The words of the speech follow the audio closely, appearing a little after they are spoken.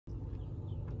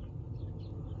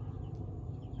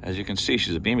As you can see,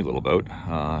 she's a beamy little boat.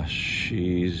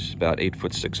 She's about 8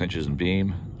 foot 6 inches in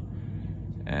beam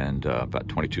and about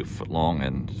 22 foot long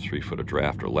and 3 foot of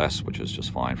draft or less, which is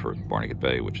just fine for Barnegat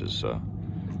Bay, which is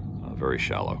very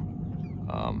shallow.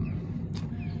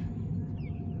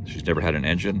 She's never had an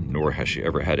engine, nor has she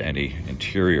ever had any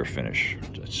interior finish.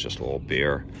 It's just all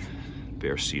bare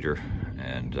cedar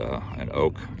and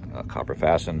oak, copper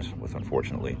fastened, with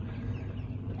unfortunately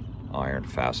iron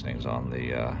fastenings on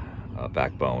the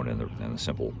backbone and the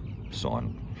simple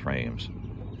sawn frames.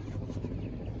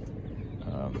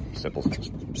 Simple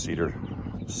cedar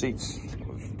seats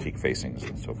with teak facings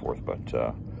and so forth,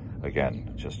 but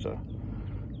again, just a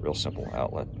real simple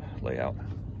outlet layout.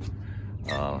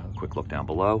 Quick look down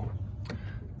below.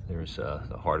 There's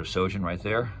the heart of Sjogin right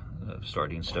there, the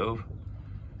sardine stove.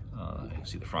 You can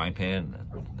see the frying pan,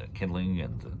 the kindling,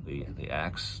 and the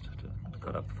axe to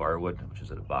cut up firewood, which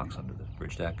is at a box under the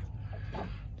bridge deck.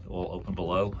 All open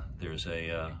below. There's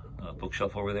a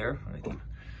bookshelf over there. I keep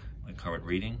my current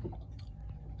reading.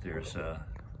 There's a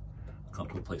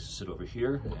comfortable place to sit over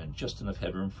here, and just enough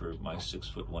headroom for my 6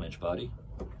 foot 1 inch body.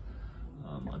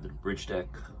 Under the bridge deck,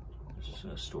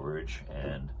 there's storage,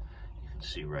 and you can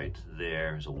see right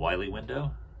there's a Wiley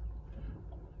window,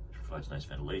 which provides nice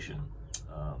ventilation.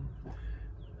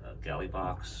 A galley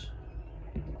box,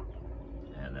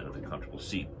 and that other comfortable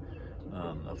seat.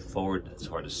 Up forward, it's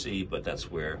hard to see, but that's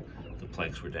where the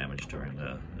planks were damaged during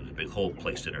there's a big hole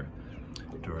placed in her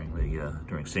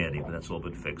during Sandy, but that's all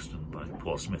been fixed and by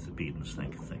Paul Smith at Beaton's.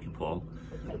 Thank you, Paul.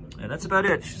 And that's about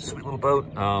it. She's a sweet little boat.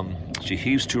 She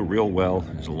heaves to real well.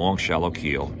 There's a long, shallow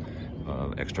keel,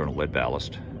 external lead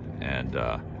ballast, and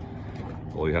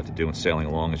all you have to do in sailing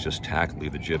along is just tack,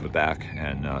 leave the jib aback,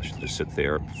 and just sit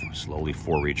there, slowly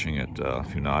fore-reaching at a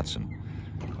few knots and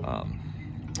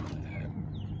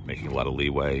making a lot of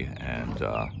leeway. And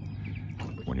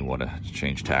when you want to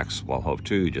change tacks while hove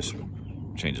to, you just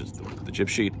changes the jib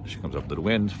sheet. She comes up to the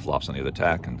wind, flops on the other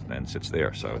tack, and then sits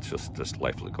there. So it's just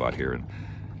delightful to go out here and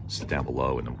sit down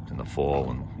below in the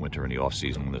fall and winter, in the off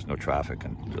season when there's no traffic,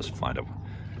 and just find a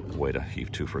way to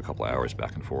heave to for a couple of hours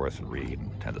back and forth and read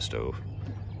and tend the stove.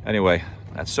 Anyway,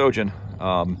 that's Sjogin.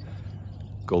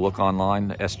 Go look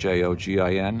online,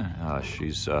 Sjogin.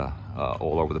 She's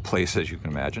all over the place, as you can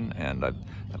imagine, and I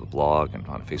have a blog and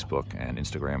on Facebook and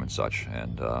Instagram and such,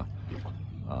 and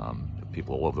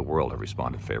people all over the world have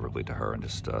responded favorably to her and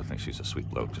just think she's a sweet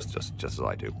bloke, just as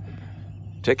I do.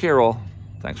 Take care, all.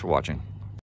 Thanks for watching.